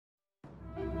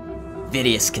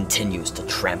Virius continues to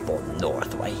trample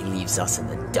north while he leaves us in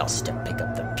the dust to pick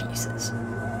up the pieces.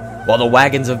 While the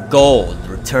wagons of gold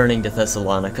returning to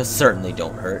Thessalonica certainly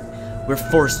don't hurt, we're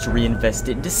forced to reinvest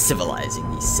it into civilizing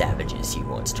these savages he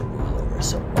wants to rule over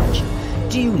so much.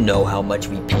 Do you know how much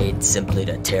we paid simply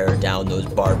to tear down those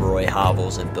Barbarian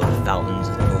hovels and build fountains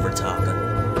in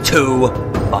Overtaka? Too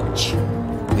much.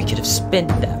 We could have spent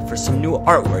that for some new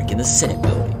artwork in the Senate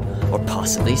building, or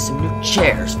possibly some new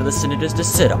chairs for the senators to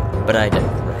sit on, but I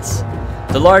digress.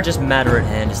 The largest matter at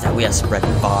hand is that we are spread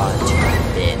far too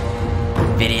thin.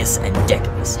 Virius and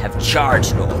Decimus have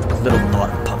charged north with little thought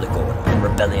of public order, and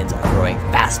rebellions are growing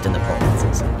fast in the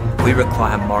provinces. We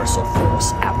require martial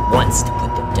force at once to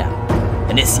put them down.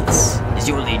 Anicius, is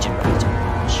your legion ready to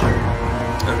march?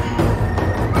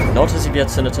 Not as of yet,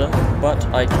 Senator, but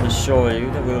I can assure you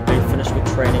that we will be finished with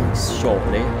training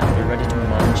shortly and be ready to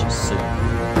march soon.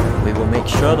 We will make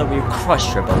sure that we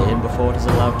crush rebellion before it is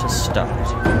allowed to start.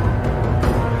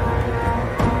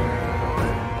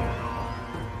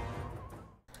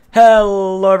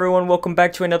 Hello everyone, welcome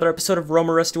back to another episode of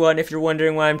Roma, Restuat, and if you're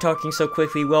wondering why I'm talking so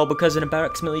quickly, well, because in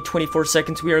approximately 24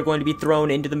 seconds we are going to be thrown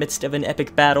into the midst of an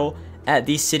epic battle at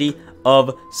the city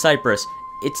of Cyprus.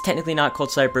 It's technically not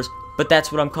called Cyprus, but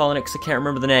that's what I'm calling it because I can't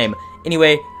remember the name.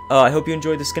 Anyway, I hope you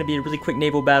enjoyed. This is going to be a really quick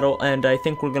naval battle, and I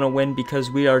think we're going to win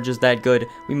because we are just that good.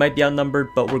 We might be outnumbered,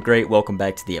 but we're great. Welcome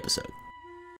back to the episode.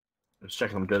 Just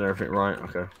checking I'm doing everything right.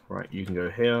 Okay, right, you can go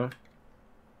here.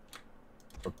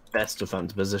 The best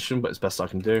defensive position, but it's best I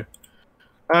can do.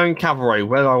 And cavalry,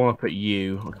 where do I want to put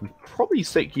you? I can probably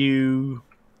stick you...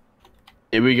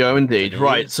 Here we go, indeed.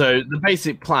 Right, so the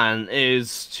basic plan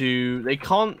is to... They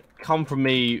can't come from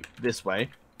me this way.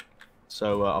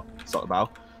 So, I'll start the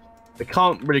battle. They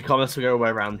can't really come unless we go way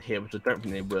around here, which I don't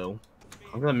think they will.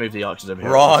 I'm going to move the archers over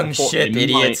here. Wrong ship,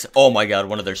 idiots. Oh my god,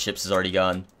 one of their ships is already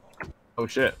gone. Oh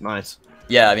shit, nice.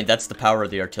 Yeah, I mean, that's the power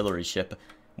of the artillery ship.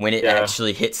 When it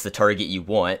actually hits the target you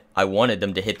want, I wanted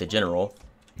them to hit the general.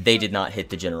 They did not hit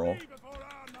the general.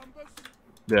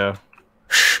 Yeah.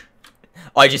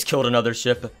 I just killed another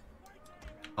ship.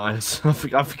 Nice. I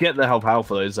forget how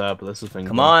powerful those ballistic things.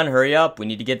 Come on, hurry up. We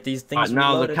need to get these things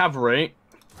now reloaded. the cavalry.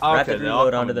 Rapid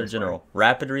reload onto their general.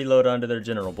 Rapid reload onto their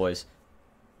general, boys.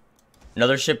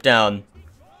 Another ship down.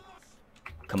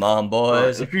 Come on,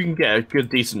 boys. If you can get a good,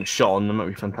 decent shot on them, that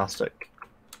would be fantastic.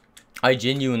 I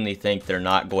genuinely think they're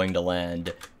not going to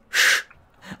land.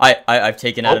 I've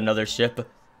taken out another ship.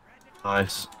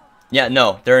 Nice. Yeah,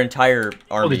 no, their entire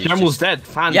army. Oh, the general's dead.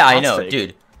 Fantastic. Yeah, I know,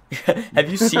 dude. Have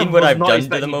you seen what I've done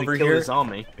to them over here? This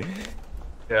army.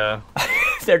 Yeah.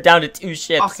 They're down to 2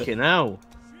 ships. Fucking hell.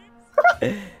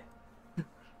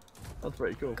 That's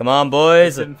pretty cool. Come on,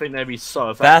 boys. I didn't think they'd be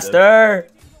so effective. Faster.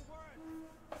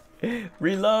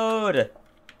 Reload.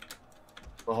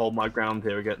 To hold my ground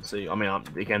here again. See, I mean,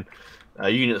 again,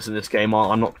 units in this game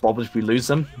I'm not bothered if we lose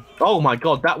them. Oh my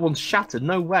god, that one's shattered.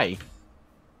 No way.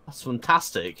 That's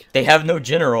fantastic. They have no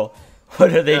general.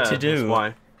 What are they to do? That's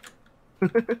why.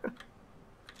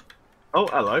 Oh,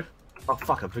 hello. Oh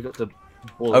fuck, I forgot to.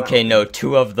 Okay, no,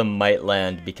 2 of them might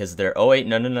land because they're. Oh wait,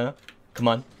 no. Come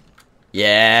on.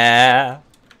 Yeah.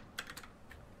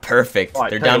 Perfect. Right,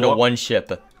 they're down to 1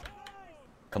 ship.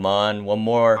 Come on, 1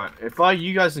 more. Right, if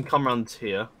you guys can come around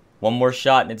here. 1 more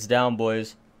shot and it's down,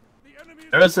 boys.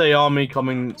 There is a army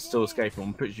coming, still escaping.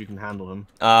 I'm pretty sure you can handle them.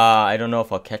 I don't know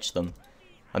if I'll catch them.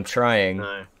 I'm trying.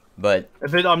 No. But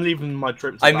I'm leaving my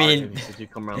troops. I mean, if you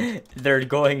come around. They're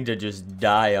going to just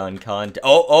die on contact.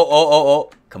 Oh!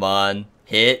 Come on,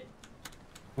 hit.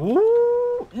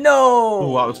 Woo! No!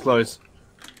 Oh, that was close.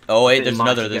 Oh wait, there's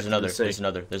another.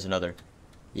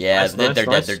 Yeah, nice, they're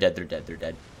nice. dead. They're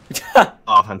dead.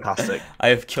 Oh, fantastic! I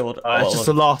have killed all it's just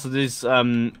the last of these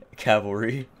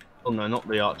cavalry. Oh no, not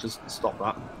the archers. Stop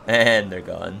that. And they're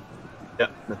gone.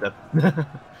 Yep, they're dead.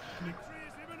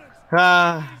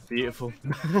 Ah, beautiful.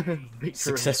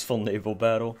 Successful naval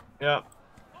battle. Yep.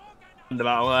 The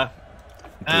battle there.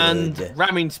 And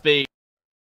ramming speed.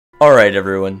 Alright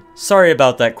everyone, sorry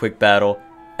about that quick battle.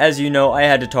 As you know, I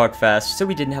had to talk fast, so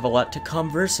we didn't have a lot to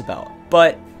converse about.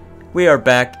 But we are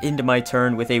back into my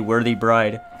turn with a worthy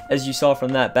bride. As you saw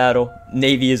from that battle,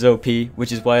 Navy is OP,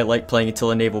 which is why I like playing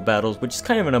Attila naval battles, which is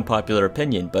kind of an unpopular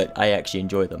opinion, but I actually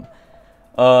enjoy them.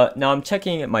 Now I'm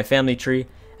checking at my family tree,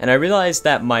 and I realized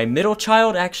that my middle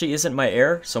child actually isn't my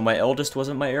heir, so my eldest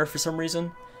wasn't my heir for some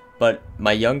reason. But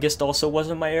my youngest also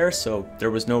wasn't my heir, so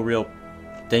there was no real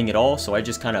thing at all, so I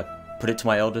just kind of put it to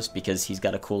my eldest because he's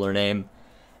got a cooler name.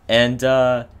 And,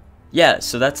 yeah,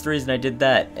 so that's the reason I did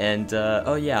that, and,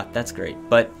 oh yeah, that's great.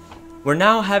 But we're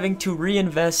now having to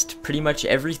reinvest pretty much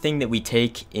everything that we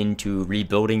take into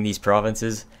rebuilding these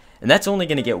provinces, And that's only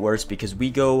going to get worse because we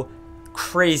go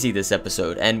crazy this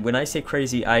episode. And when I say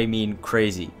crazy, I mean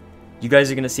crazy. You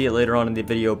guys are going to see it later on in the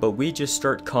video, but we just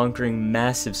start conquering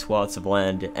massive swaths of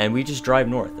land, and we just drive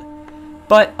north.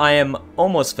 But I am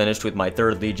almost finished with my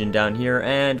 3rd Legion down here,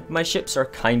 and my ships are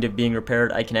kind of being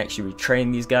repaired. I can actually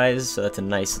retrain these guys, so that's a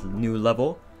nice new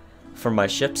level for my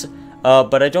ships.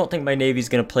 But I don't think my Navy's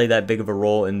going to play that big of a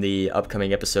role in the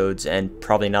upcoming episodes, and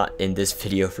probably not in this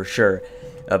video for sure.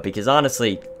 Because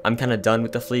honestly, I'm kind of done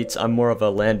with the fleets. I'm more of a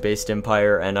land-based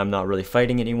empire, and I'm not really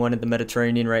fighting anyone in the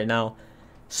Mediterranean right now.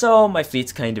 So my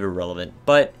fleet's kind of irrelevant.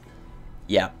 But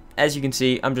yeah, as you can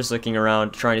see, I'm just looking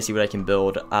around, trying to see what I can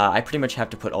build. I pretty much have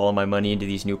to put all of my money into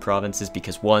these new provinces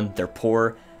because, one, they're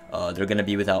poor, they're going to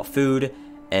be without food,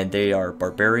 and they are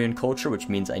barbarian culture, which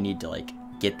means I need to, like,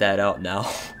 get that out now.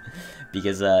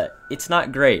 Because it's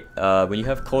not great when you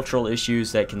have cultural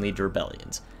issues that can lead to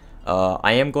rebellions.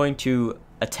 I am going to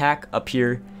attack up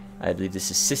here. I believe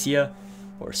this is Siscia,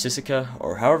 or Siscica,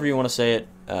 or however you want to say it.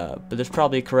 But there's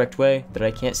probably a correct way that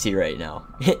I can't see right now.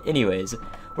 Anyways,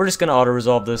 we're just going to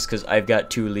auto-resolve this because I've got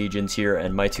 2 legions here,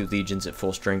 and my 2 legions at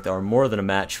full strength are more than a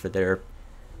match for their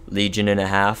legion and a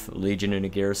half, legion and a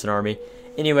garrison army.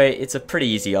 Anyway, it's a pretty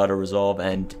easy auto-resolve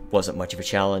and wasn't much of a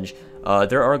challenge.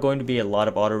 There are going to be a lot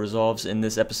of auto-resolves in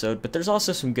this episode, but there's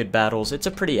also some good battles. It's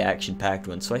a pretty action-packed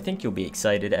one, so I think you'll be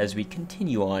excited as we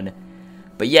continue on.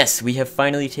 But yes, we have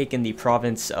finally taken the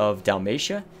province of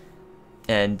Dalmatia,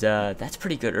 and that's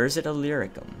pretty good. Or is it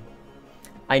Illyricum?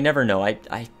 I never know.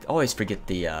 I always forget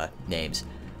the names.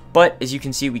 But as you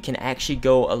can see, we can actually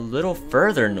go a little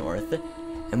further north,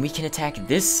 and we can attack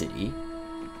this city.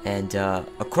 And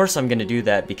of course I'm going to do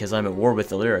that because I'm at war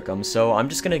with Illyricum, so I'm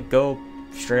just going to go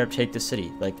straight up take the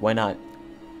city. Like, why not?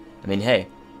 I mean, hey,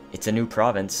 it's a new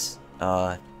province.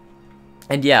 And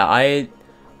yeah, I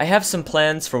have some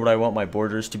plans for what I want my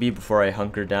borders to be before I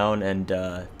hunker down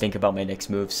and think about my next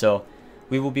move. So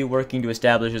we will be working to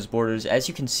establish those borders. As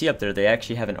you can see up there, they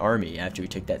actually have an army after we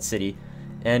took that city.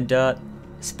 And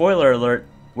spoiler alert,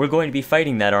 we're going to be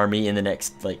fighting that army in the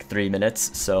next, like, 3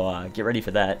 minutes. So get ready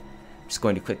for that. I'm just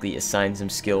going to quickly assign some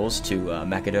skills to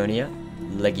Macedonia,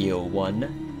 Legio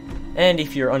 1. And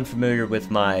if you're unfamiliar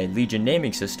with my Legion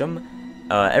naming system,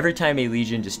 every time a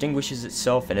Legion distinguishes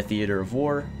itself in a theater of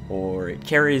war, or it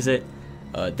carries it,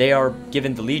 they are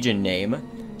given the Legion name.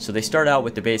 So they start out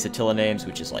with the base Attila names,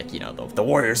 which is like, you know, the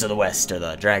Warriors of the West, or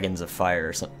the Dragons of Fire,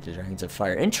 or something. The Dragons of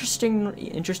Fire.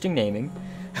 Interesting naming.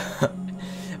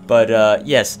 But,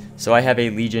 yes, so I have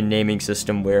a Legion naming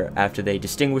system where after they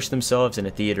distinguish themselves in a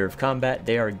theater of combat,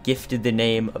 they are gifted the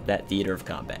name of that theater of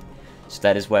combat. So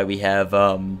that is why we have,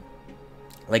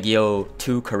 Legio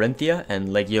 2 Corinthia and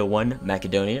Legio 1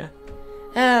 Macedonia.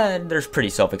 And there's pretty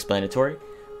self-explanatory.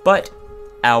 But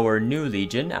our new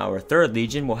Legion, our 3rd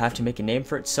Legion, will have to make a name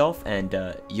for itself, and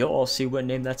you'll all see what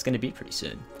name that's going to be pretty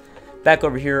soon. Back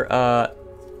over here,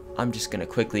 I'm just going to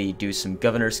quickly do some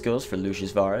governor skills for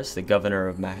Lucius Varus, the governor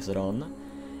of Macedon.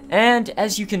 And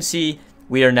as you can see,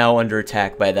 we are now under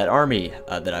attack by that army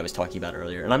that I was talking about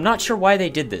earlier. And I'm not sure why they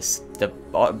did this. The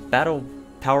battle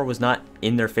power was not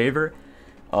in their favor.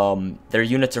 Their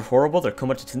units are horrible. They're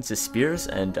combatants as spears,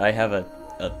 and I have a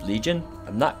legion.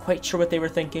 I'm not quite sure what they were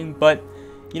thinking, but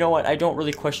you know what? I don't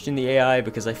really question the AI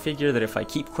because I figure that if I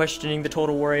keep questioning the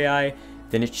Total War AI,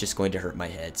 then it's just going to hurt my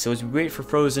head. So as we wait for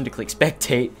Frozen to click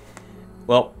spectate,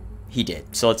 well, he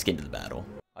did. So let's get into the battle.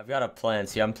 I've got a plan.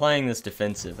 See, I'm playing this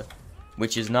defensive,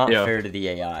 which is not fair to the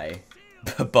AI,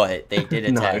 but they did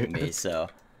attack me, so.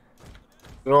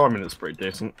 Oh, I mean, it's pretty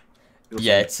decent.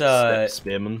 Yeah, it's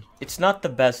Spearman. It's not the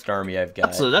best army I've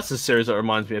got. That's a series that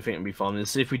reminds me. I think it'd be fun.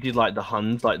 Is if we did like the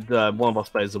Huns, like one of us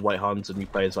plays the White Huns and he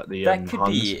plays like the that could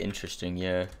Huns. be interesting.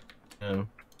 Yeah. Yeah.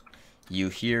 You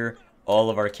hear all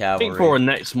of our cavalry. I think for a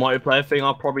next multiplayer thing,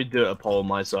 I'll probably do it a poll on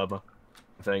my server.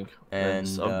 I think. And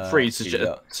I'm free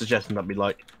suggesting that'd be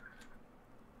like.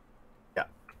 Yeah.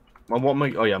 Well, what am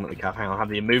I? Oh yeah, I'm at the cav. Hang on,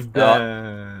 have you moved?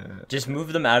 Just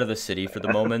move them out of the city for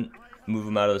the moment. Move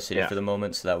them out of the city for the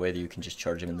moment, so that way you can just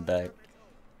charge them in the back.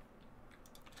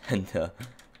 And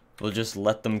we'll just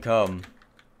let them come.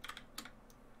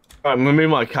 Right, I'm gonna move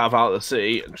my cav out of the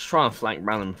city. I'm just trying to flank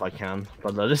around them if I can.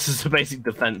 But this is the basic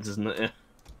defense, isn't it? Yeah.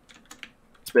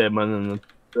 Spearman and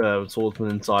the swordsman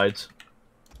inside.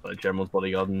 General's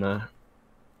bodyguard in there.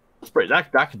 That's pretty.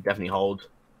 That could definitely hold.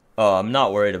 Oh, I'm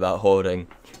not worried about holding.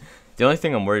 The only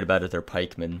thing I'm worried about is their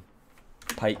pikemen.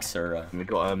 Pikes are. We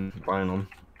got Brian on.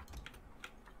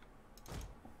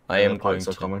 I am going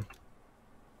to. Coming.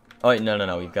 Oh wait,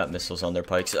 no, we've got missiles on their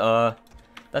pikes.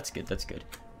 That's good, that's good.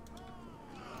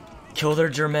 Kill their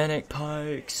Germanic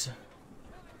pikes.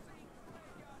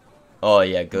 Oh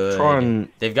yeah, good. Try and...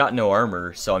 They've got no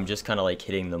armor, so I'm just kind of like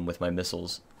hitting them with my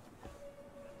missiles.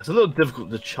 It's a little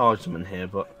difficult to charge them in here,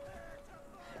 but...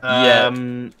 Yeah.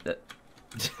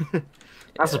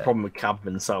 That's the problem with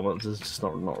cabin settlements, it's just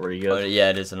not really good. Yeah,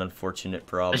 it is an unfortunate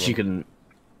problem. As you can...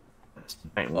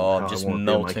 Oh, I'm just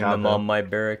melting them on my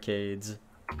barricades.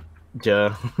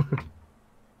 Yeah.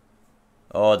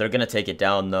 Oh, they're gonna take it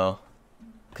down though,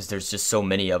 because there's just so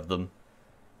many of them.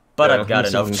 But Yeah, I've got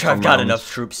enough. I've got enough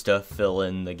troops to fill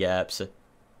in the gaps.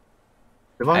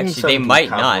 Actually, they might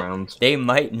not. They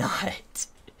might not.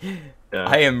 Yeah.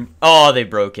 I am. Oh, they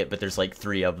broke it, but there's like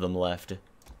 3 of them left.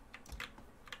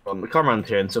 Come around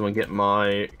here and someone get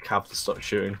my cav to start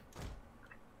shooting.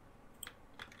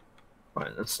 Right,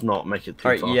 let's not make it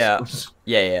too fast.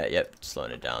 Yeah.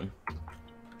 Slowing it down.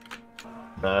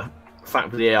 The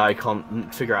fact that the AI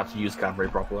can't figure out to use cavalry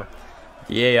properly.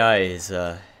 The AI is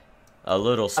a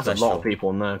little special. That's a lot of people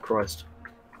in there, Christ.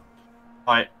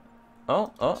 Right.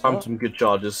 Some good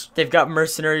charges. They've got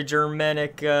mercenary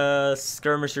Germanic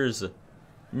skirmishers.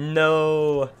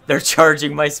 No, they're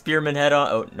charging my spearmen head on.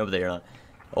 Oh no, they are not.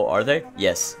 Oh, are they?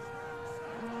 Yes.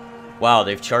 Wow,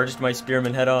 they've charged my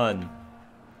spearmen head on.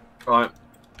 Right.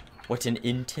 What an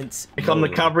intense. Here come the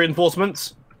cavalry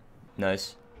reinforcements.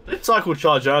 Nice. This cycle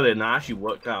charge earlier and that actually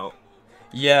worked out.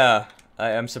 Yeah,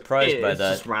 I'm surprised by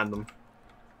that. It's just random.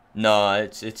 No,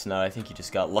 it's not. I think you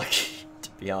just got lucky,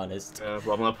 to be honest. Yeah,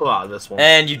 well, I'm gonna pull out of this one.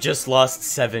 And you just lost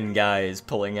 7 guys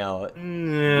pulling out.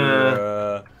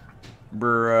 Yeah.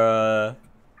 Bruh.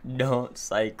 Don't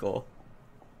cycle.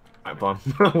 Alright, fine.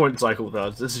 I won't cycle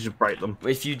those. This should break them.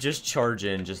 If you just charge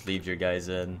in, just leave your guys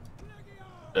in.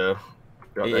 Yeah.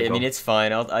 I mean, it's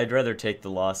fine. I'd rather take the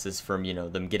losses from, you know,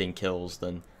 them getting kills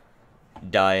than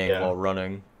dying while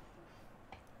running.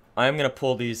 I'm gonna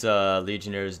pull these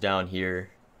legionnaires down here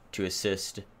to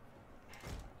assist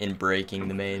in breaking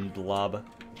the main blob.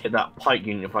 Hit that pike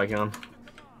unit if I can.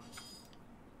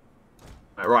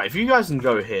 Right, if you guys can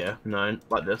go here,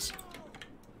 like this,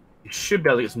 you should be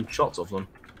able to get some shots of them.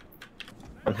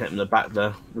 And hit them in the back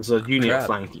there. There's a unit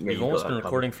flanking. We've almost been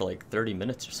recording for like 30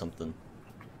 minutes or something.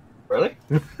 Really?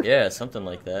 Yeah, something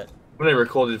like that. We only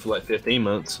recorded for like 15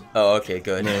 minutes. Oh, okay,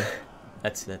 good. Yeah.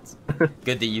 That's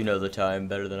good that you know the time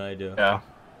better than I do. Yeah.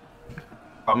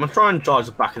 I'm gonna try and charge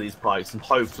the back of these pikes, and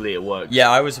hopefully it works.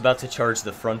 Yeah, I was about to charge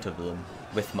the front of them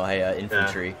with my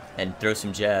infantry and throw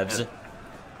some jabs. Yeah.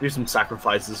 Do some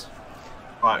sacrifices.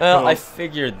 Right, well, I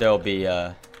figured they'll be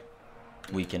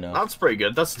weak enough. That's pretty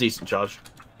good. That's a decent charge.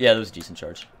 Yeah, that was a decent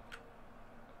charge.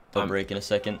 They'll break in a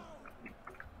second.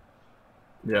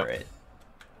 Yeah. Right.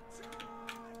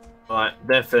 Right,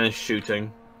 they're finished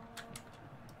shooting.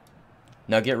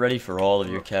 Now get ready for all of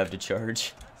your cav to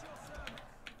charge.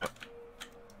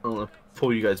 I'm gonna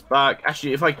pull you guys back.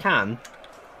 Actually, if I can,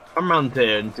 come around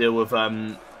here and deal with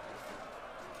we'll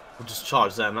just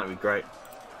charge them. That'd be great.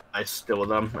 Nice, deal with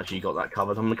them. Actually, you got that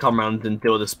covered. I'm gonna come around and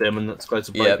deal with the spearman that's close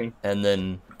to breaking. Yep, and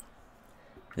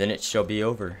then it shall be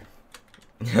over.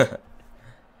 Then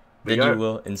you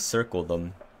will encircle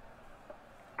them.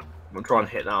 I'm gonna try and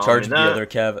hit that. Charge the other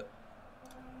cav.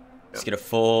 Let's get a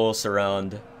full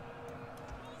surround.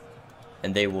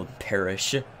 And they will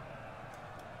perish. Yep.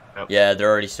 Yeah, they're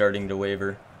already starting to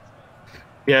waver.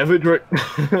 Yeah, victory.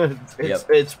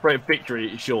 It's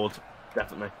victory assured,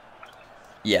 definitely.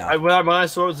 Yeah. When I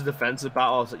saw it was a defensive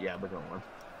battle, I was like, yeah, we're gonna win.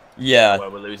 Yeah. Where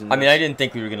we're losing. I mean, I didn't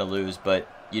think we were gonna lose, but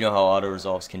you know how auto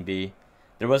resolves can be.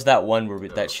 There was that one where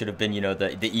that should have been, you know,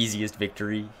 the easiest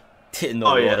victory in the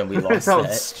world, and we lost that. That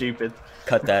was stupid.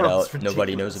 Cut that out. Ridiculous.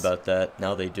 Nobody knows about that.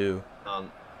 Now they do. Oh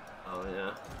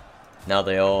yeah. Now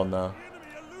they all know.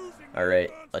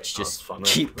 Alright, let's just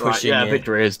keep pushing. Right, yeah,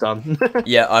 victory is done.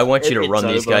 Yeah, I want you to run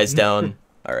these guys down.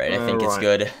 Alright, I think it's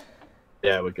good.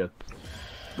 Yeah, we're good.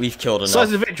 We've killed enough.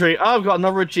 Besides the victory, I've got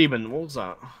another achievement. What was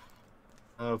that?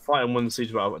 Fight and win the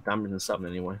siege battle, but damage and 7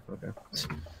 anyway. Okay.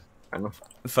 Fair enough.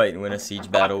 Fight and win a siege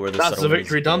battle where the That's the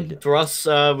victory done for us.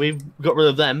 We've got rid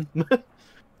of them.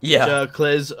 Yeah.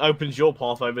 Which, opens your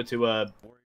path over to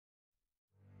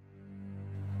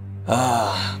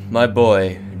my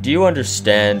boy, do you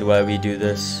understand why we do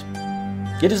this?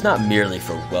 It is not merely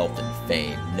for wealth and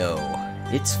fame, no.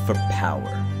 It's for power,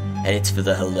 and it's for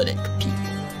the Hellenic people.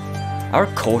 Our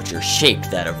culture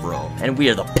shaped that of Rome, and we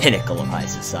are the pinnacle of high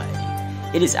society.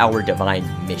 It is our divine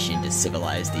mission to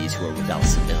civilize these who are without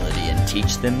civility and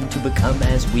teach them to become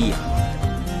as we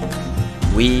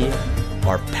are. We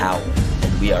are power,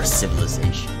 and we are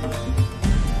civilization.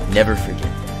 Never forget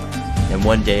that, and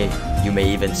one day you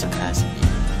may even surpass me.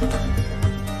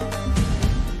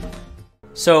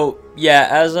 So, yeah,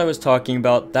 as I was talking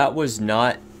about, that was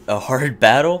not a hard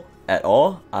battle at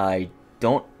all. I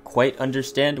don't quite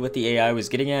understand what the AI was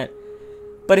getting at.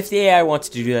 But if the AI wants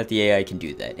to do that, the AI can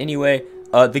do that. Anyway,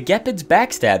 the Gepids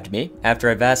backstabbed me after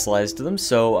I vassalized them,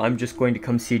 so I'm just going to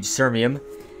come siege Sirmium.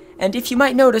 And if you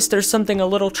might notice, there's something a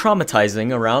little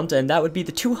traumatizing around, and that would be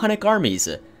the 2 Hunnic armies.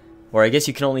 Or I guess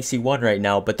you can only see 1 right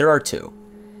now, but there are 2.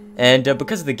 And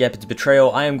because of the Gepids'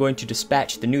 betrayal, I am going to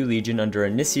dispatch the new legion under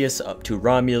Anicius up to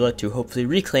Romula to hopefully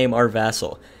reclaim our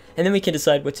vassal. And then we can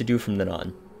decide what to do from then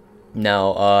on.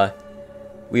 Now,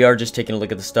 we are just taking a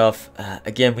look at the stuff.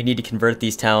 Again, we need to convert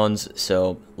these towns,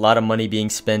 so a lot of money being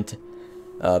spent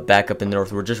back up in the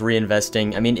north. We're just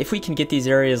reinvesting. I mean, if we can get these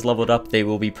areas leveled up, they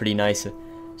will be pretty nice.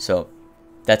 So,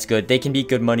 that's good. They can be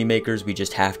good money makers. We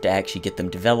just have to actually get them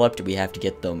developed. We have to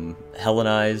get them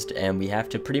Hellenized, and we have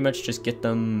to pretty much just get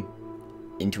them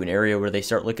into an area where they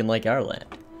start looking like our land.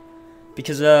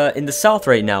 Because in the south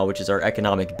right now, which is our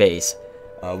economic base,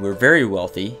 we're very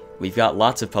wealthy. We've got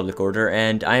lots of public order,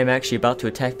 and I am actually about to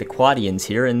attack the Quadians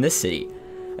here in this city.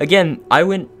 Again, I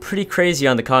went pretty crazy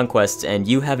on the conquests, and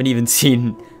you haven't even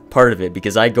seen part of it,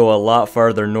 because I go a lot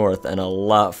farther north and a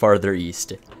lot farther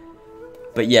east.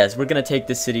 But yes, we're going to take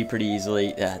this city pretty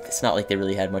easily. It's not like they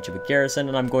really had much of a garrison,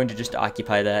 and I'm going to just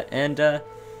occupy that. And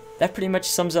that pretty much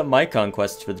sums up my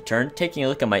conquests for the turn. Taking a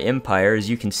look at my empire, as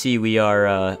you can see, we are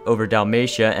over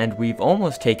Dalmatia, and we've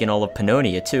almost taken all of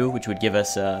Pannonia too, which would give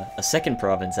us a second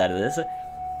province out of this.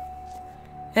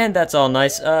 And that's all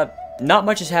nice. Not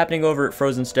much is happening over at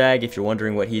Frozen Stag, if you're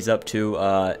wondering what he's up to.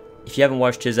 If you haven't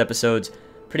watched his episodes,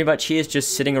 pretty much he is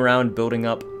just sitting around building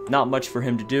up. Not much for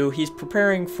him to do. He's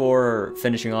preparing for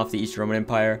finishing off the East Roman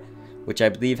Empire, which I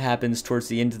believe happens towards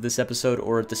the end of this episode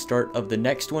or at the start of the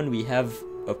next one. We have,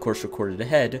 of course, recorded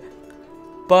ahead,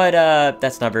 but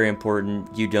that's not very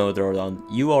important.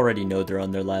 You already know they're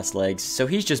on their last legs. So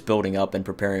he's just building up and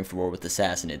preparing for war with the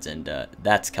Sassanids, and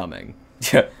that's coming.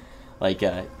 Like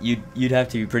you'd have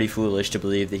to be pretty foolish to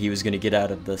believe that he was going to get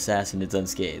out of the Sassanids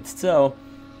unscathed. So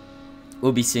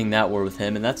we'll be seeing that war with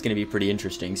him, and that's going to be pretty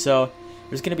interesting. So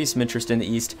there's going to be some interest in the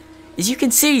east. As you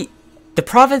can see, the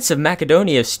province of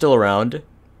Macedonia is still around.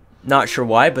 Not sure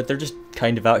why, but they're just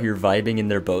kind of out here vibing in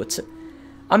their boats.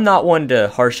 I'm not one to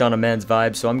harsh on a man's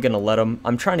vibe, so I'm going to let them.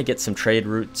 I'm trying to get some trade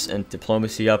routes and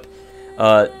diplomacy up.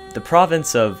 The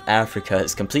province of Africa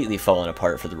has completely fallen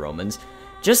apart for the Romans,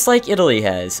 just like Italy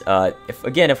has.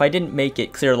 If I didn't make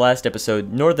it clear last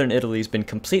episode, northern Italy's been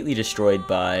completely destroyed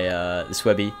by the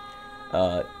Suebi.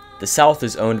 The south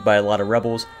is owned by a lot of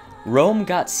rebels. Rome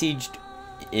got sieged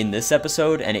in this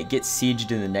episode, and it gets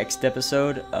sieged in the next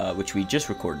episode, which we just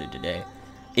recorded today.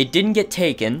 It didn't get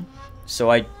taken, so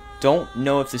I don't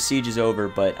know if the siege is over,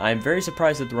 but I'm very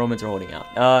surprised that the Romans are holding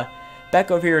out.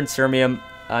 Back over here in Sirmium,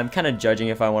 I'm kind of judging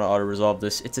if I want to auto-resolve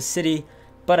this. It's a city,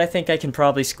 but I think I can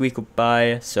probably squeak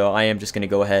by, so I am just going to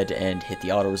go ahead and hit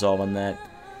the auto-resolve on that.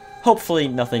 Hopefully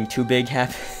nothing too big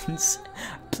happens.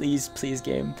 Please,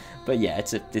 game. But yeah,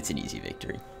 it's an easy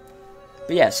victory.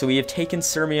 But yeah, so we have taken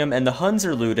Sirmium, and the Huns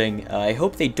are looting. I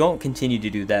hope they don't continue to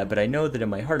do that, but I know that in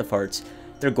my heart of hearts,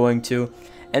 they're going to.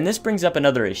 And this brings up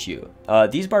another issue.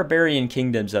 These barbarian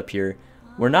kingdoms up here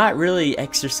were not really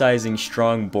exercising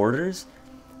strong borders.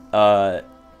 So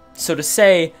to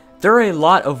say, there are a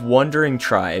lot of wandering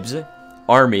tribes,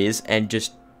 armies, and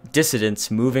just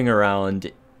dissidents moving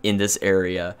around in this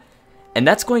area. And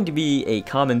that's going to be a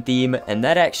common theme, and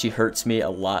that actually hurts me a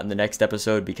lot in the next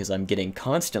episode because I'm getting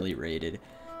constantly raided.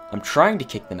 I'm trying to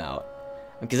kick them out.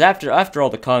 Because after all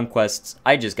the conquests,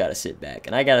 I just gotta sit back,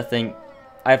 and I gotta think,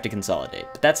 I have to consolidate.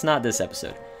 But that's not this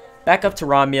episode. Back up to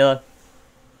Romula.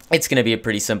 It's gonna be a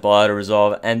pretty simple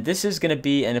auto-resolve, and this is gonna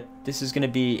be an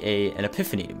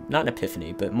epiphany. Not an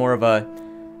epiphany, but more of a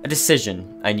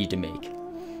decision I need to make.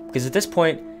 Because at this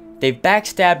point, they've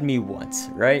backstabbed me once,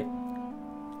 right?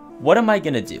 What am I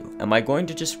going to do? Am I going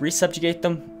to just resubjugate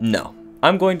them? No.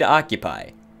 I'm going to occupy.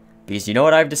 Because you know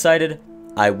what I've decided?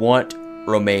 I want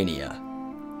Romania.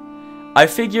 I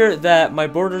figure that my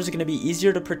borders are going to be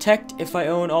easier to protect if I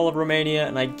own all of Romania,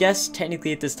 and I guess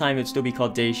technically at this time it'd still be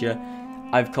called Dacia.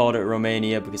 I've called it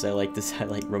Romania because I like this. I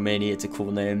like Romania. It's a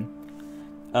cool name.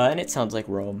 And it sounds like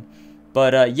Rome.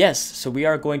 But yes, so we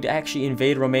are going to actually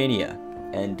invade Romania.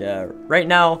 And right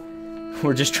now,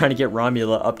 we're just trying to get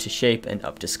Romula up to shape and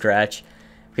up to scratch.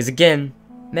 Because again,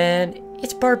 man,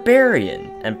 it's barbarian.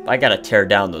 And I gotta tear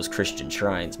down those Christian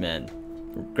shrines, man.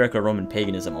 Greco-Roman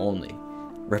paganism only.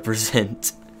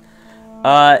 Represent.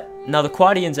 Now the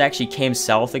Quadians actually came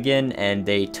south again, and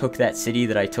they took that city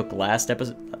that I took last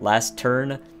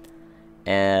turn.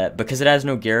 Because it has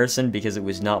no garrison, because it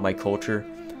was not my culture.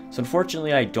 So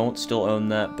unfortunately I don't still own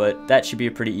that, but that should be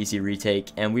a pretty easy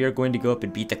retake, and we are going to go up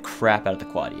and beat the crap out of the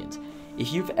Quadians.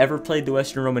 if you've ever played the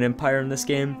Western Roman Empire in this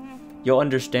game, you'll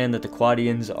understand that the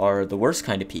Quadians are the worst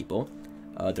kind of people.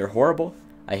 They're horrible.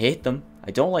 I hate them.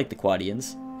 I don't like the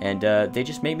Quadians. And they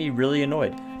just make me really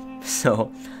annoyed.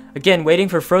 So, again, waiting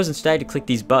for Frozen Stag to click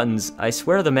these buttons, I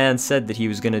swear the man said that he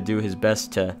was going to do his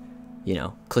best to, you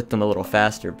know, click them a little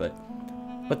faster, but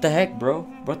what the heck, bro?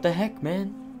 What the heck,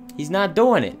 man? He's not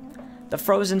doing it. The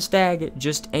Frozen Stag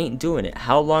just ain't doing it.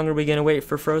 How long are we going to wait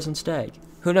for Frozen Stag?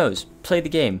 Who knows? Play the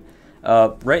game.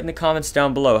 Write in the comments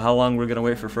down below how long we're going to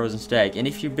wait for Frozen Stag. And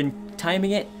if you've been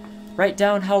timing it, write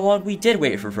down how long we did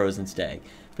wait for Frozen Stag.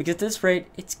 Because at this rate,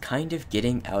 it's kind of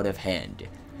getting out of hand.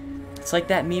 It's like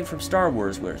that meme from Star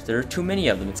Wars where there are too many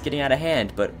of them, it's getting out of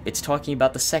hand, but it's talking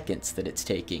about the seconds that it's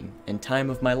taking and time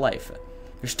of my life.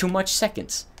 There's too much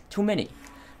seconds. Too many.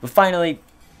 But finally,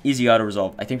 easy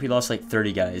auto-resolve. I think we lost like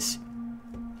 30 guys.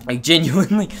 Like,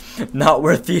 genuinely not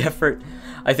worth the effort.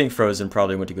 I think Frozen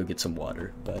probably went to go get some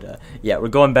water. But, yeah, we're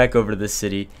going back over to this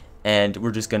city, and we're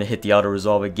just going to hit the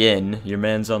auto-resolve again. Your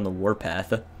man's on the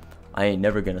warpath. I ain't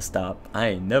never going to stop. I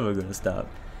ain't never going to stop.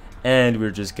 And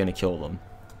we're just going to kill them.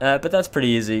 But that's pretty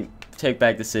easy. Take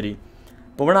back the city.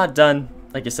 But we're not done.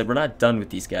 Like I said, we're not done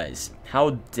with these guys.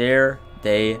 How dare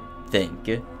they think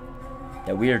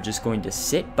that we are just going to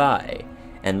sit by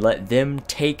and let them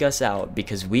take us out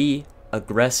because we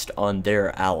aggressed on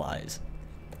their allies?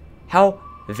 How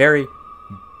very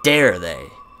dare they?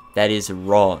 That is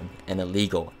wrong and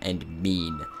illegal and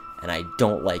mean, and I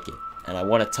don't like it, and I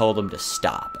want to tell them to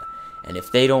stop. And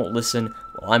if they don't listen,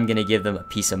 well, I'm going to give them a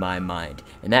piece of my mind,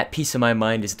 and that piece of my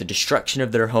mind is the destruction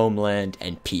of their homeland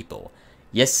and people.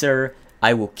 Yes, sir,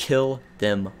 I will kill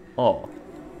them all.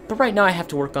 But right now I have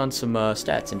to work on some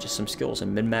stats and just some skills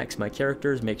and min-max my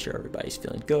characters, make sure everybody's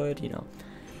feeling good, you know.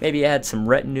 Maybe add some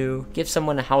retinue, give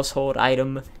someone a household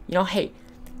item. You know, hey,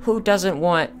 who doesn't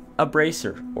want a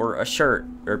bracer or a shirt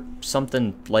or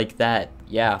something like that?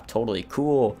 Yeah, totally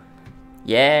cool.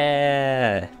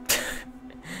 Yeah.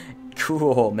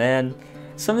 Cool, man.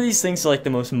 Some of these things are like the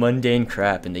most mundane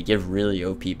crap and they give really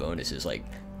OP bonuses, like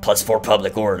 +4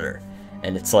 public order.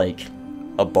 And it's like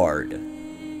a bard.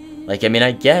 Like, I mean,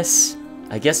 I guess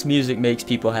music makes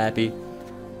people happy.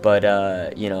 But,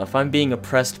 you know, if I'm being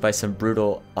oppressed by some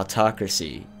brutal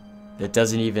autocracy that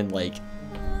doesn't even, like,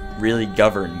 really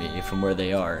govern me from where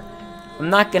they are,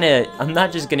 I'm not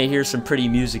just gonna hear some pretty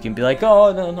music and be like,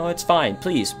 oh, no, it's fine,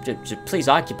 please, please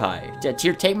occupy,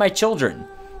 here, take my children,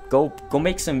 go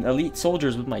make some elite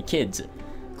soldiers with my kids,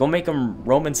 go make them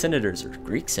Roman senators, or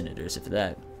Greek senators, if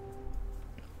that.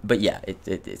 But yeah,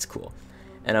 it's cool.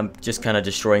 And I'm just kind of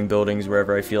destroying buildings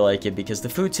wherever I feel like it, because the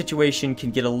food situation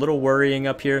can get a little worrying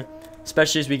up here,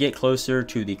 especially as we get closer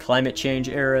to the climate change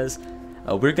eras.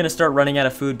 We're going to start running out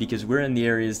of food because we're in the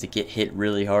areas that get hit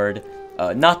really hard.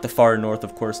 Not the far north,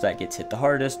 of course, that gets hit the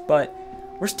hardest, but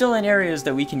we're still in areas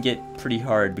that we can get pretty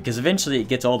hard, because eventually it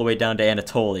gets all the way down to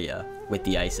Anatolia with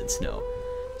the ice and snow.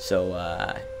 So,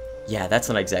 yeah, that's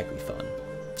not exactly fun.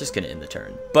 Just going to end the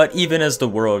turn. But even as the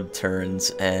world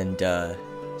turns, and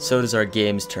so does our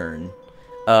game's turn,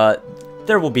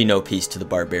 there will be no peace to the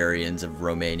barbarians of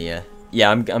Romania. Yeah,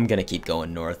 I'm gonna keep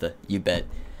going north, you bet.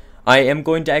 I am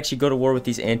going to actually go to war with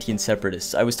these Antian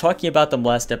separatists. I was talking about them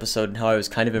last episode and how I was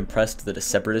kind of impressed that a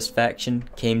separatist faction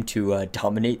came to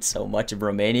dominate so much of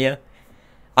Romania.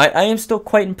 I am still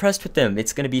quite impressed with them.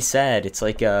 It's gonna be sad. It's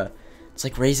like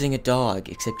raising a dog,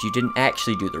 except you didn't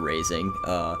actually do the raising.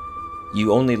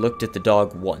 You only looked at the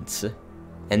dog once,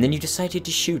 and then you decided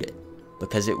to shoot it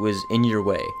because it was in your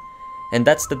way. And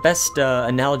that's the best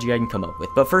analogy I can come up with.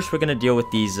 But first we're going to deal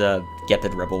with these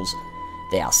Gepid rebels.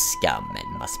 They are scum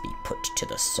and must be put to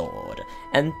the sword.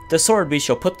 And the sword we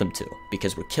shall put them to,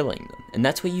 because we're killing them. And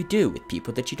that's what you do with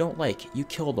people that you don't like. You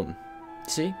kill them.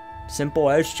 See? Simple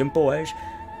as, simple as.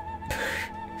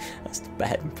 That's a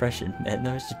bad impression, man.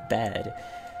 That was just bad.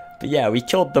 But yeah, we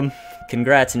killed them.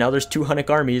 Congrats. And now there's 2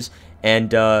 Hellenic armies.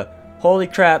 And, holy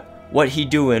crap. What he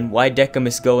doing? Why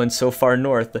Decimus going so far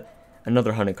north?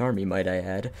 Another Hellenic army, might I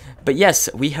add. But yes,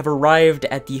 we have arrived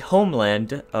at the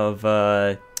homeland of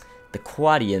the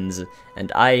Quadians,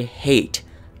 and I hate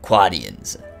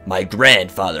Quadians. My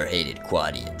grandfather hated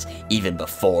Quadians, even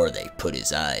before they put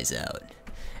his eyes out.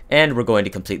 And we're going to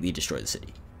completely destroy the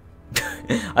city.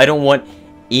 I don't want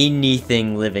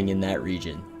anything living in that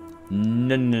region.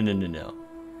 No.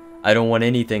 I don't want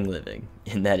anything living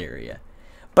in that area.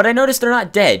 But I noticed they're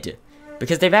not dead,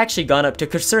 because they've actually gone up to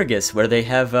Kyrgyz, where they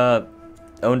have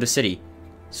owned a city.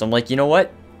 So I'm like, you know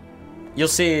what? You'll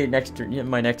see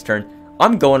my next turn.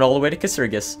 I'm going all the way to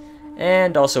Kyrgyz.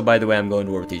 And also, by the way, I'm going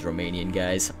to war with these Romanian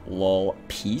guys. Lol,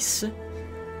 peace.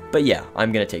 But yeah,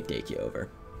 I'm going to take Daki over.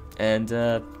 And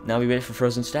now we wait for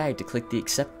Frozen Stag to click the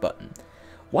accept button.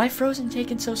 Why Frozen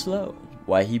taking so slow?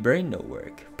 Why he brain no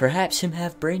work? Perhaps him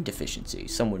have brain deficiency.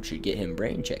 Someone should get him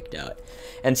brain checked out.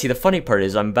 And see, the funny part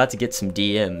is I'm about to get some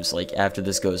DMs, like, after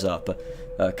this goes up.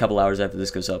 A couple hours after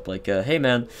this goes up. Like, hey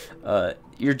man,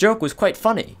 your joke was quite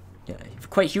funny. Yeah,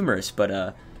 quite humorous,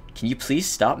 but, can you please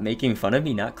stop making fun of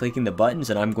me not clicking the buttons?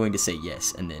 And I'm going to say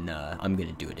yes, and then, I'm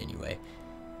gonna do it anyway.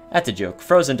 That's a joke.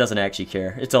 Frozen doesn't actually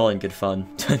care. It's all in good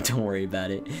fun. Don't worry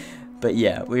about it. But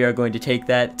yeah, we are going to take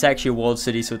that. It's actually a walled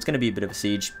city, so it's going to be a bit of a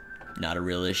siege. Not a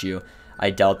real issue. I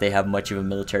doubt they have much of a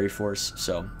military force,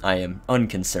 so I am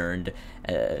unconcerned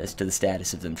as to the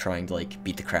status of them trying to, like,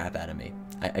 beat the crap out of me.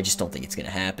 I just don't think it's going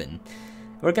to happen.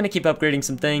 We're going to keep upgrading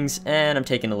some things, and I'm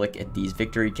taking a look at these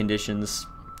victory conditions.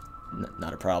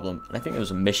 Not a problem. And I think there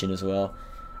was a mission as well.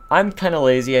 I'm kind of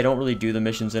lazy. I don't really do the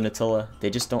missions in Attila. They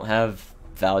just don't have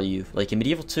value. Like in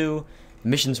Medieval 2, the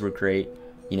missions were great.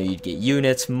 You know, you'd get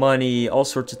units, money, all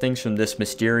sorts of things from this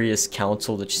mysterious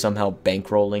council that's somehow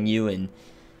bankrolling you and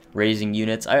raising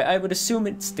units. I would assume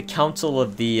it's the council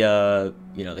of the,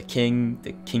 you know, the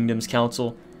kingdom's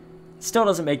council. Still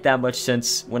doesn't make that much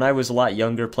sense. When I was a lot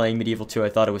younger playing Medieval 2, I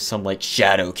thought it was some, like,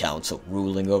 shadow council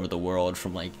ruling over the world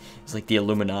from, like, it's like the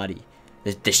Illuminati.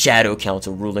 The shadow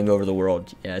council ruling over the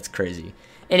world. Yeah, it's crazy.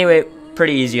 Anyway,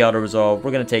 pretty easy auto-resolve.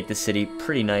 We're gonna take the city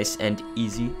pretty nice and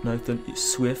easy. Nice and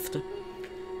swift.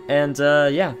 And,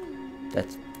 yeah,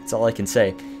 that's all I can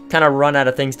say. Kind of run out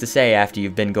of things to say after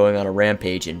you've been going on a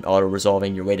rampage and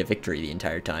auto-resolving your way to victory the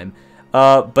entire time.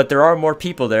 But there are more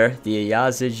people there. The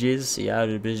Yazages,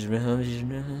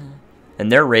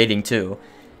 and they're raiding too.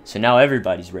 So now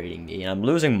everybody's raiding me, and I'm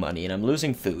losing money, and I'm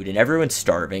losing food, and everyone's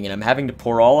starving, and I'm having to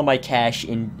pour all of my cash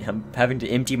in, I'm having to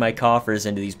empty my coffers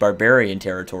into these barbarian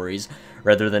territories,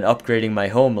 rather than upgrading my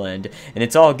homeland, and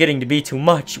it's all getting to be too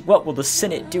much. What will the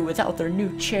Senate do without their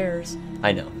new chairs?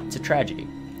 I know, it's a tragedy,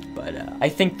 but I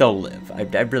think they'll live. I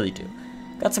really do.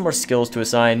 Got some more skills to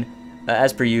assign.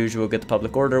 As per usual, get the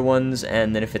public order ones,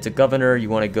 and then if it's a governor, you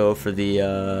want to go for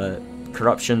the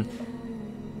corruption.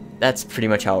 That's pretty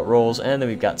much how it rolls. And then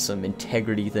we've got some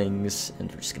integrity things,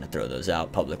 and we're just going to throw those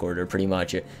out. Public order, pretty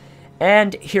much.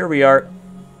 And here we are,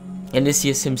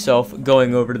 Anicius himself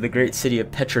going over to the great city of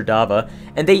Petrodava,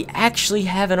 and they actually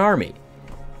have an army.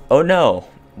 Oh no,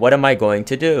 what am I going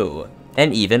to do?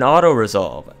 And even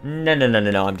auto-resolve. No,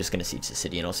 I'm just going to siege the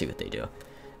city, and I'll see what they do.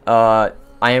 I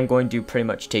am going to pretty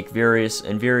much take Virius,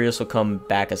 and Virius will come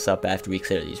back us up after we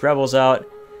clear these rebels out.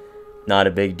 Not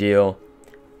a big deal.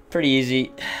 Pretty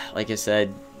easy. Like I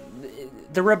said,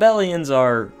 the rebellions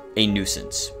are a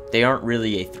nuisance. They aren't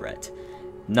really a threat.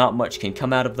 Not much can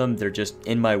come out of them. They're just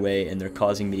in my way, and they're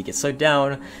causing me to get slowed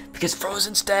down. Because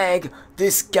Frozen Stag,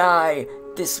 this guy,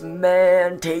 this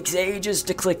man takes ages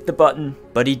to click the button.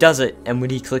 But he does it, and when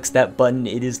he clicks that button,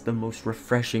 it is the most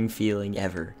refreshing feeling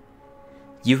ever.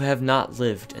 You have not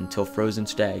lived until Frozen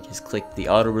Stag has clicked the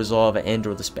auto-resolve and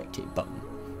or the spectate button.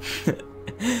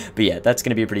 But yeah, that's going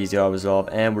to be a pretty easy auto-resolve,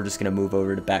 and we're just going to move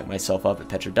over to back myself up at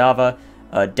Petrodava.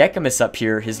 Decimus up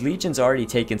here, his legion's already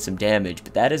taken some damage,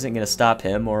 but that isn't going to stop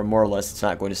him, or more or less it's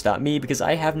not going to stop me, because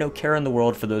I have no care in the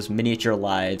world for those miniature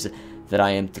lives that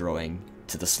I am throwing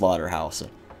to the slaughterhouse.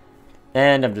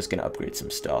 And I'm just going to upgrade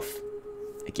some stuff.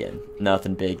 Again,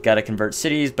 nothing big. Gotta convert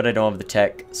cities, but I don't have the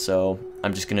tech, so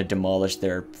I'm just gonna demolish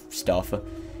their stuff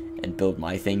and build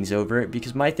my things over it,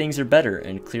 because my things are better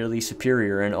and clearly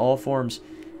superior in all forms.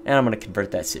 And I'm gonna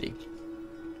convert that city.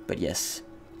 But yes,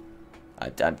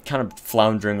 I'm kind of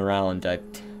floundering around.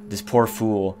 This poor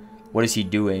fool, what is he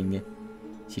doing?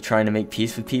 Is he trying to make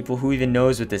peace with people? Who even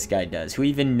knows what this guy does? Who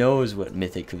even knows what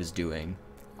Mythic was doing?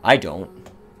 I don't.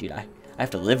 Dude, I have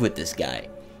to live with this guy.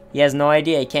 He has no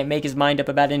idea. He can't make his mind up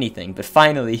about anything. But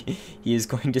finally, he is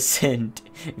going to send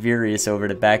Virius over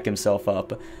to back himself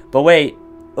up. But wait.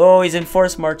 Oh, he's in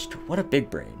Force Marched. What a big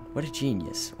brain. What a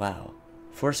genius. Wow.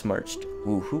 Force Marched.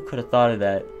 Ooh, who could have thought of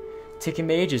that? It took him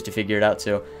ages to figure it out,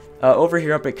 too. Over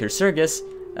here up at Kersurgus,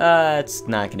 it's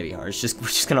not going to be hard. We're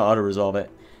just going to auto-resolve it.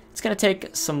 It's going to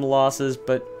take some losses,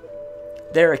 but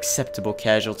they're acceptable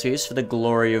casualties for the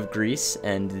glory of Greece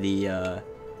and the,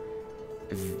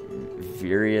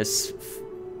 Virius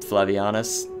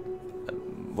Flavianus,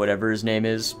 whatever his name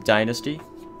is, dynasty.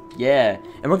 Yeah,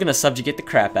 and we're gonna subjugate the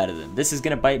crap out of them. This is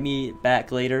gonna bite me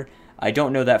back later. I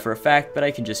don't know that for a fact, but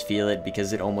I can just feel it,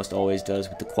 because it almost always does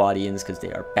with the Quadians, because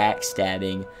they are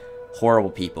backstabbing, horrible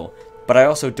people. But I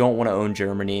also don't want to own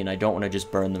Germany, and I don't want to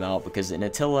just burn them out, because in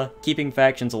Attila, keeping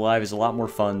factions alive is a lot more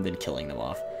fun than killing them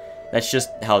off. That's just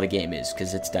how the game is,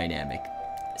 because it's dynamic.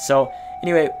 So,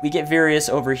 anyway, we get Virius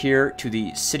over here to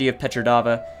the city of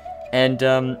Petrodava,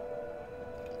 and,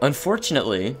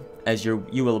 unfortunately, as you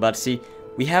will about to see,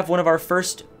 we have one of our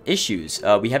first issues.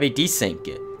 We have a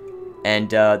desync, and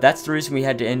that's the reason we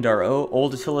had to end our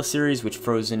old Attila series, which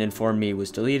Frozen informed me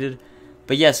was deleted.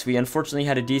 But yes, we unfortunately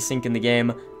had a desync in the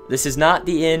game. This is not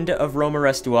the end of Roma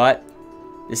Restuat.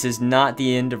 This is not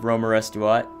the end of Roma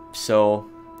Restuat. So,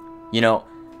 you know,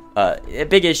 a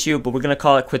big issue, but we're going to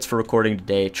call it quits for recording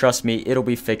today. Trust me, it'll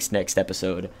be fixed next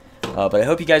episode. But I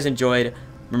hope you guys enjoyed.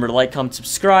 Remember to like, comment,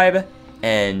 subscribe,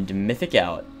 and Mythic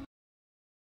out.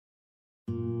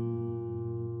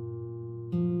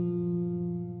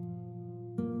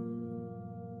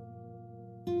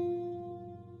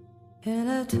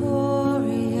 Victorious,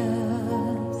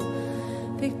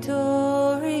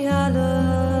 victorious.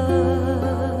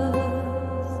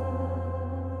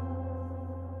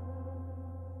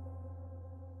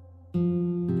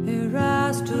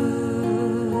 Erastus,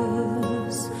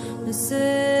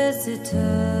 necessitas.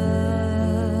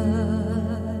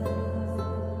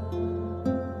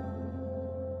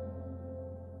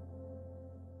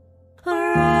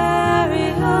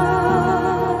 Horarius,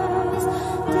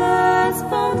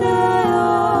 despondeo.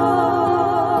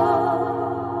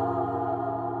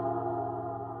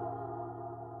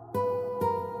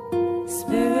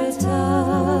 Spiritus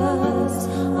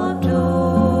Domino.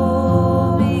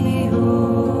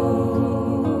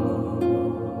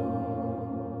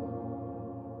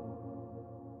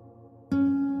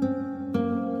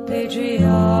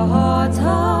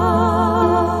 Patriarchata.